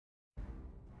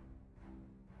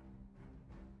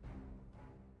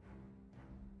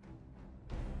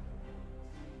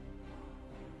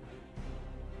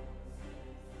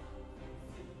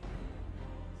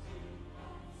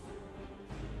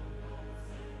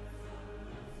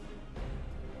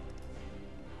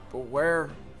But where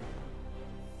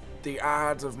the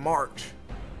Ides of March?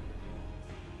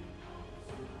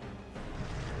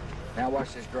 Now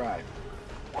watch this drive.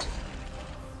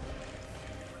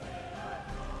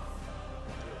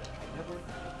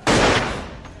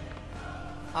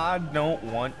 I don't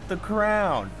want the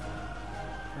crown.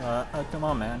 Come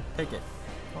on, man. Take it.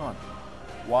 Come on.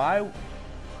 Why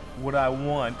would I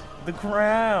want the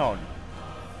crown?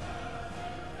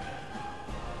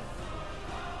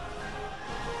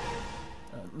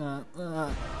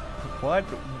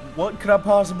 What could I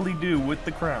possibly do with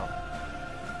the crown?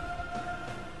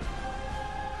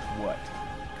 What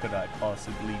could I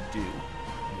possibly do?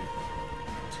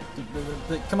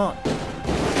 Come on.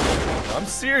 I'm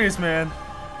serious, man.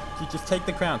 You just take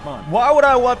the crown. Come on. Why would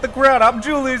I want the crown? I'm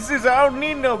Julius Caesar. I don't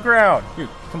need no crown. Dude,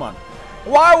 come on.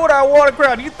 Why would I want a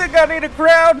crown? You think I need a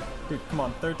crown? Dude, come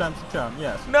on. Third time's the charm.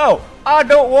 Yes. No, I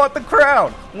don't want the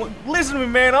crown. Listen to me,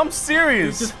 man. I'm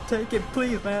serious. Dude, just take it,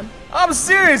 please, man. I'm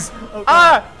serious. Okay.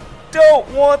 I don't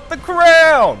want the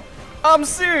crown. I'm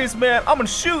serious, man. I'm gonna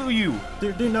shoot you.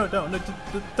 Dude, no, just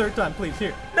the third time, please.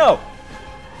 Here. No,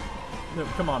 No,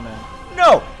 come on, man.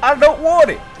 no, I don't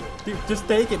want it. Dude, just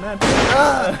take it, man.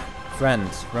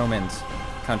 Friends, Romans,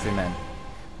 countrymen,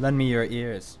 lend me your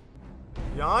ears.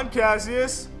 Jan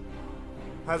Cassius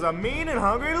has a mean and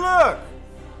hungry look.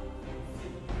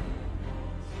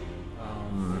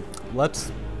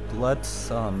 Let's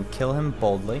kill him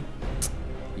boldly.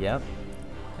 Yep.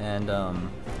 And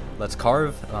let's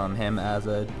carve him as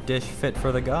a dish fit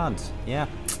for the gods. Yeah.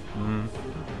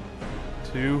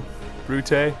 Two,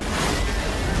 Brute.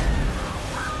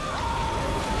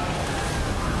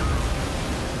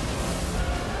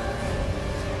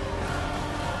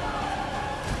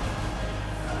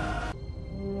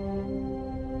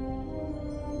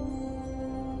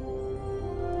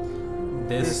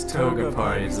 This toga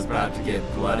party is about to get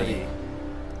bloody.